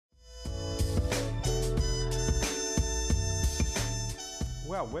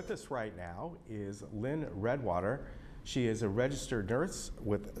Well, with us right now is Lynn Redwater. She is a registered nurse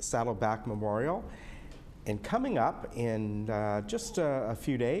with Saddleback Memorial. And coming up in just a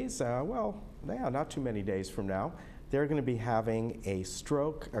few days, not too many days from now, they're going to be having a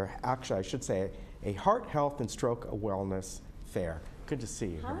stroke, or actually I should say a heart health and stroke wellness fair. Good to see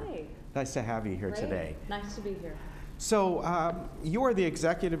you. Hi. Here. Nice to have you here today. Nice to be here. So you are the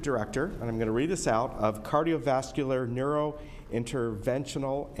executive director, and I'm going to read this out, of Cardiovascular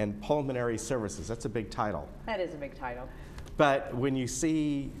Neurointerventional and Pulmonary Services. That's a big title. That is a big title. But when you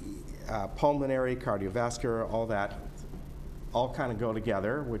see pulmonary, cardiovascular, all that, all kind of go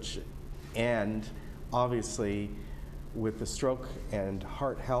together, and obviously with the stroke and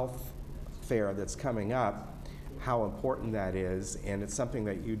heart health fair that's coming up, how important that is, and it's something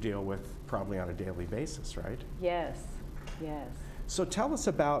that you deal with probably on a daily basis, right? Yes, yes. So tell us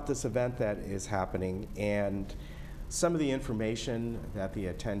about this event that is happening and some of the information that the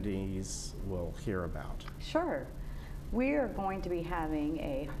attendees will hear about. Sure. We are going to be having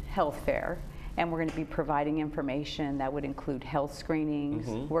a health fair, and we're going to be providing information that would include health screenings.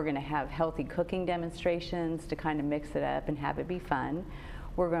 We're going to have healthy cooking demonstrations to kind of mix it up and have it be fun.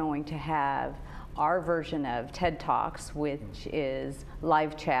 We're going to have our version of TED Talks, which is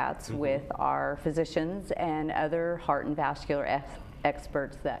live chats with our physicians and other heart and vascular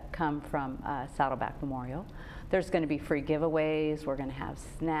experts that come from Saddleback Memorial. There's going to be free giveaways. We're going to have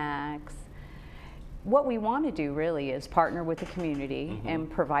snacks. What we want to do really is partner with the community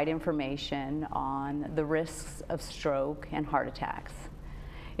and provide information on the risks of stroke and heart attacks.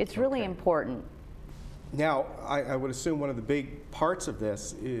 It's really important. Now, I would assume one of the big parts of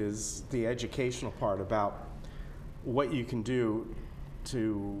this is the educational part about what you can do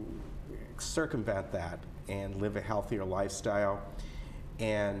to circumvent that and live a healthier lifestyle.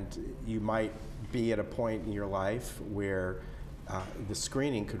 And you might be at a point in your life where the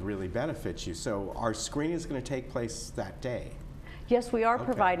screening could really benefit you. So our screening is going to take place that day. Yes, we are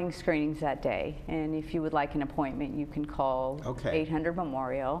providing screenings that day. And if you would like an appointment, you can call 800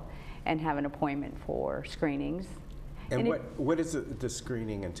 Memorial and have an appointment for screenings. And what does the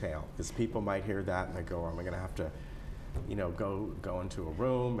screening entail? Because people might hear that and they go, am I going to have to, go into a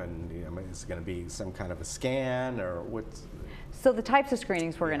room, and is it going to be some kind of a scan, or what's? So the types of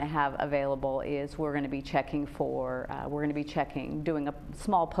screenings we're going to have available is we're going to be checking for, doing a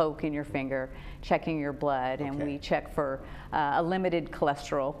small poke in your finger, checking your blood, and we check for a limited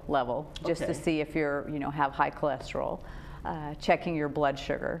cholesterol level, just to see if you're, have high cholesterol. Checking your blood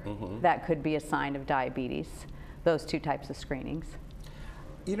sugar. That could be a sign of diabetes. Those two types of screenings.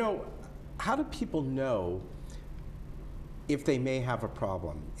 How do people know if they may have a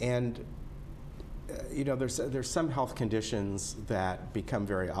problem? And there's some health conditions that become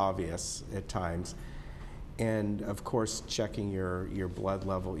very obvious at times, and of course checking your blood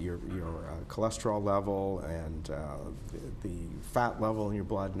level, your cholesterol level, and the fat level in your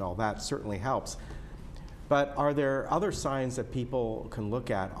blood and all that certainly helps. But are there other signs that people can look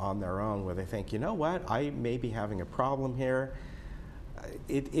at on their own where they think, you know what, I may be having a problem here?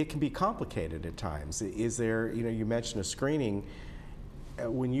 It can be complicated at times. Is there, you mentioned a screening.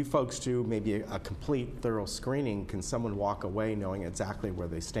 When you folks do maybe a complete, thorough screening, can someone walk away knowing exactly where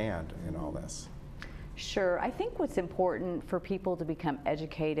they stand in all this? Sure. I think what's important for people to become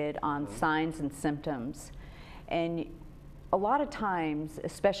educated on signs and symptoms. And a lot of times,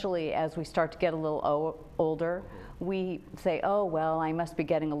 especially as we start to get a little older, we say, oh, well, I must be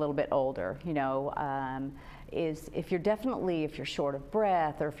getting a little bit older. If you're short of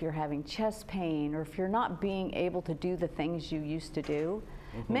breath, or if you're having chest pain, or if you're not being able to do the things you used to do,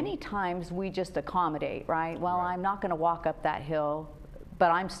 many times we just accommodate, right? Well, I'm not going to walk up that hill,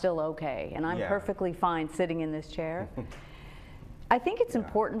 but I'm still okay, and I'm perfectly fine sitting in this chair. I think it's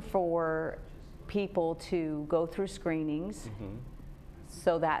important for people to go through screenings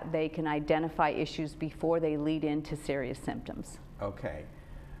so that they can identify issues before they lead into serious symptoms. Okay.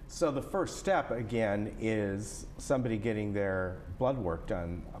 So the first step, again, is somebody getting their blood work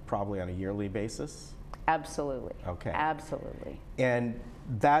done probably on a yearly basis? Absolutely. Okay. Absolutely. And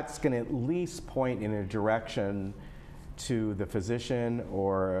that's going to at least point in a direction to the physician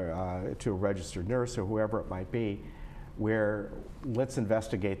or to a registered nurse or whoever it might be, where let's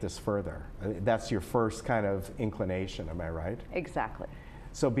investigate this further. That's your first kind of inclination, am I right? Exactly.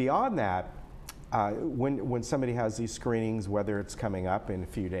 So beyond that, when somebody has these screenings, whether it's coming up in a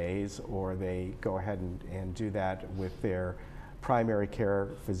few days or they go ahead and do that with their primary care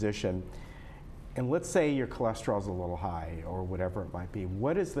physician, and let's say your cholesterol is a little high or whatever it might be,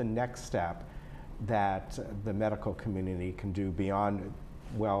 what is the next step that the medical community can do beyond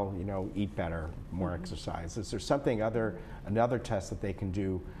well, you know, eat better, more exercise? Is there something another test that they can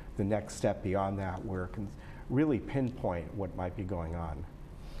do the next step beyond that where it can really pinpoint what might be going on?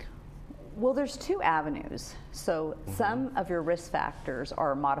 Well, there's two avenues. So some of your risk factors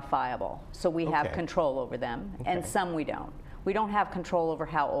are modifiable. So we have control over them, and some we don't. We don't have control over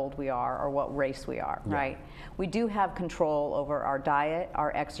how old we are or what race we are, right? We do have control over our diet,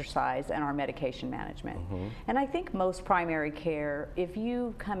 our exercise, and our medication management. And I think most primary care, if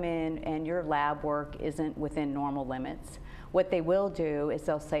you come in and your lab work isn't within normal limits, what they will do is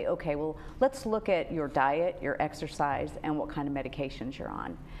they'll say, okay, well, let's look at your diet, your exercise, and what kind of medications you're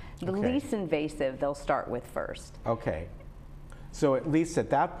on. The least invasive they'll start with first. Okay. So at least at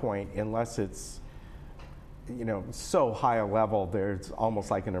that point, unless it's, you know, so high a level, there's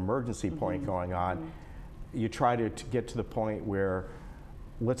almost like an emergency point going on, you try to get to the point where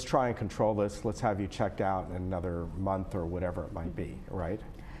let's try and control this, let's have you checked out in another month or whatever it might be, right?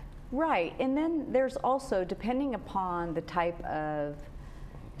 Right, and then there's also, depending upon the type of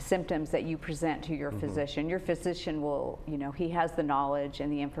symptoms that you present to your physician will, you know, he has the knowledge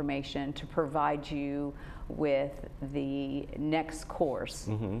and the information to provide you with the next course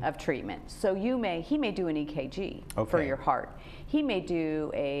of treatment. So he may do an EKG for your heart. He may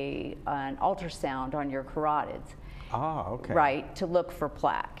do an ultrasound on your carotids. Right, to look for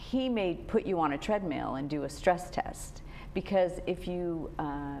plaque. He may put you on a treadmill and do a stress test. Because if you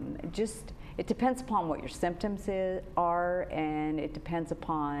it depends upon what your symptoms are, and it depends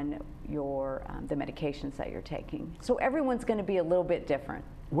upon your the medications that you're taking. So everyone's going to be a little bit different.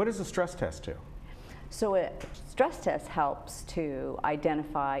 What does a stress test do? So a stress test helps to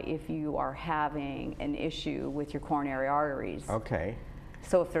identify if you are having an issue with your coronary arteries. Okay.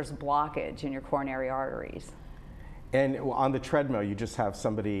 So if there's blockage in your coronary arteries. And on the treadmill, you just have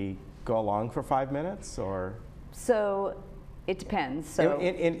somebody go along for 5 minutes, or? So it depends. So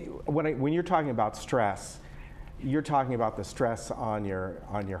when you're talking about stress, you're talking about the stress on your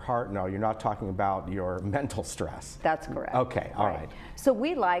heart. No, you're not talking about your mental stress. That's correct. Okay, all right. So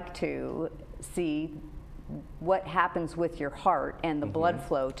we like to see what happens with your heart and the blood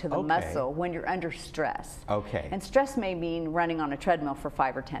flow to the muscle when you're under stress. Okay. And stress may mean running on a treadmill for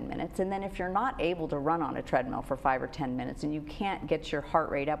 5 or 10 minutes. And then if you're not able to run on a treadmill for 5 or 10 minutes and you can't get your heart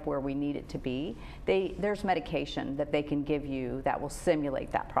rate up where we need it to be, there's medication that they can give you that will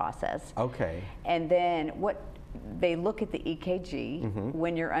simulate that process. Okay. And then they look at the EKG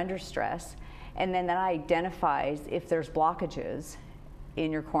when you're under stress, and then that identifies if there's blockages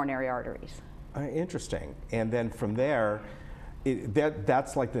in your coronary arteries. Interesting. And then from there,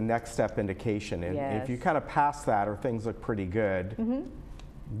 that's like the next step indication. And if you kind of pass that, or things look pretty good,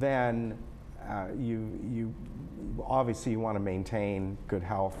 then you obviously you want to maintain good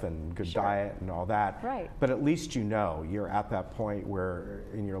health and good diet and all that. Right. But at least you know you're at that point where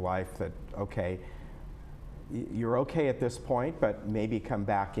in your life that, okay, you're okay at this point, but maybe come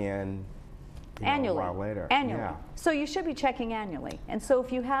back in annually. A while later. Annually. Yeah. So you should be checking annually. And so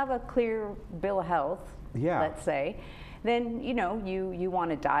if you have a clear bill of health, let's say, then you know you want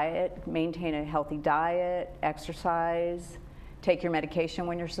to diet, maintain a healthy diet, exercise, take your medication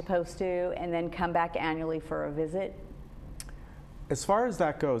when you're supposed to, and then come back annually for a visit. As far as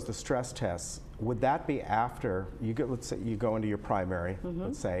that goes, the stress tests, would that be after you go? Let's say you go into your primary,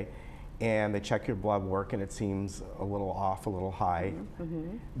 let's say, and they check your blood work and it seems a little off, a little high.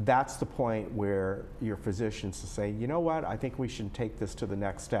 That's the point where your physicians will say, you know what, I think we should take this to the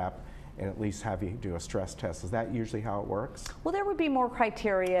next step and at least have you do a stress test. Is that usually how it works? Well, there would be more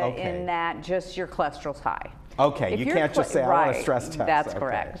criteria in that just your cholesterol's high. Okay, you can't just say, I want a stress test. That's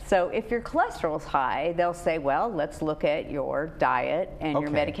correct. So if your cholesterol's high, they'll say, well, let's look at your diet and your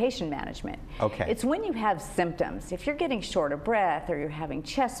medication management. Okay. It's when you have symptoms. If you're getting short of breath, or you're having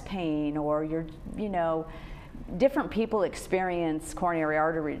chest pain, or you're, different people experience coronary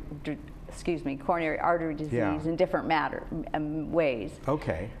artery disease in different ways.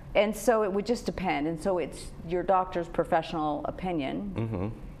 Okay. And so it would just depend. And so it's your doctor's professional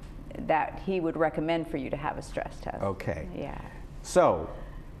opinion that he would recommend for you to have a stress test. Okay. Yeah. So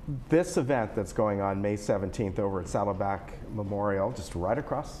this event that's going on May 17th over at Saddleback Memorial, just right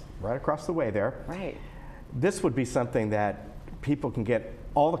across the way there. Right. This would be something that people can get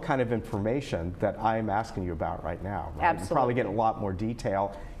all the kind of information that I'm asking you about right now. Right? Absolutely. You probably get a lot more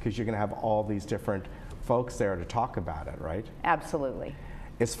detail because you're going to have all these different folks there to talk about it, right? Absolutely.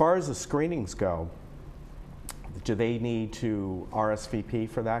 As far as the screenings go, do they need to RSVP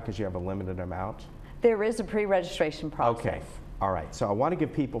for that because you have a limited amount? There is a pre-registration process. Okay. All right. So I want to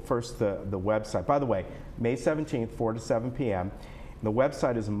give people first the website. By the way, May 17th, 4 to 7 p.m. The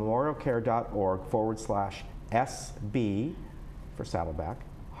website is memorialcare.org/SB for Saddleback,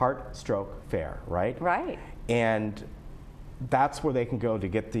 Heart Stroke Fair, right? Right. And that's where they can go to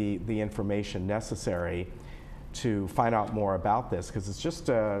get the information necessary to find out more about this, because it's just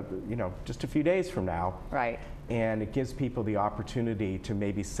just a few days from now. Right. And it gives people the opportunity to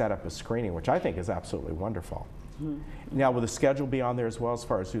maybe set up a screening, which I think is absolutely wonderful. Mm-hmm. Now, will the schedule be on there as well, as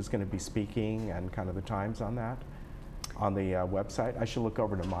far as who's going to be speaking and kind of the times on that? On the website? I should look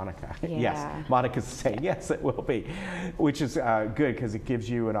over to Monica. Yeah. Yes, Monica's saying yes, it will be, which is good, because it gives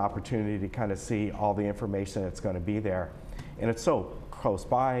you an opportunity to kind of see all the information that's going to be there. And it's so close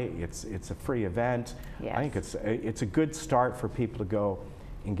by, it's a free event. Yes. I think it's a good start for people to go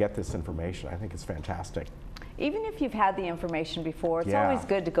and get this information. I think it's fantastic. Even if you've had the information before, it's Yeah. always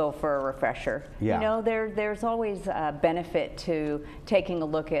good to go for a refresher. Yeah. You know, there's always a benefit to taking a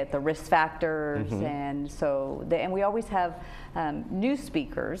look at the risk factors, Mm-hmm. and so and we always have new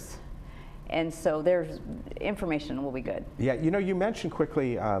speakers, and so there's information will be good. Yeah, you mentioned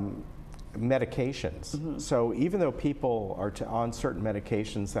quickly medications. Mm-hmm. So even though people are on certain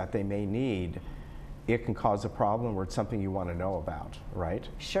medications that they may need, it can cause a problem, or it's something you want to know about, right?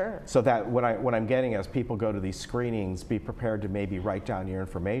 Sure. So that what I'm getting as people go to these screenings, be prepared to maybe write down your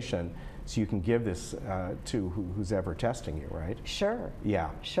information so you can give this to who's ever testing you, right? Sure.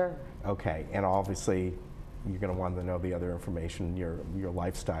 Yeah. Sure. Okay, and obviously you're going to want to know the other information, your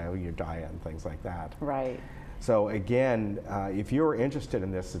lifestyle, your diet, and things like that. Right. So again, if you're interested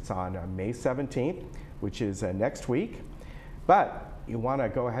in this, it's on May 17th, which is next week. But you want to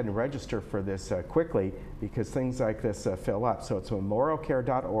go ahead and register for this quickly, because things like this fill up. So it's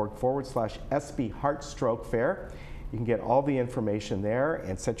memorialcare.org/SB Heart Stroke Fair. You can get all the information there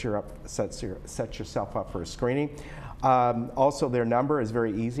and set yourself up for a screening. Also, their number is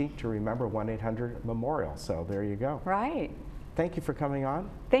very easy to remember, 1-800-MEMORIAL. So there you go. Right. Thank you for coming on.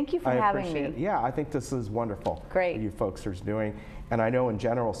 Thank you for having appreciate me. it. Yeah, I think this is wonderful. Great. What you folks are doing. And I know in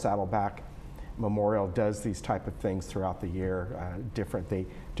general, Saddleback Memorial does these type of things throughout the year,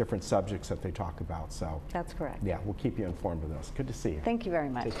 different subjects that they talk about. So That's correct. yeah, we'll keep you informed of those. Good to see you. Thank you very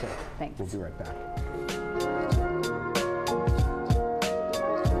much. Take care. Thanks. We'll be right back.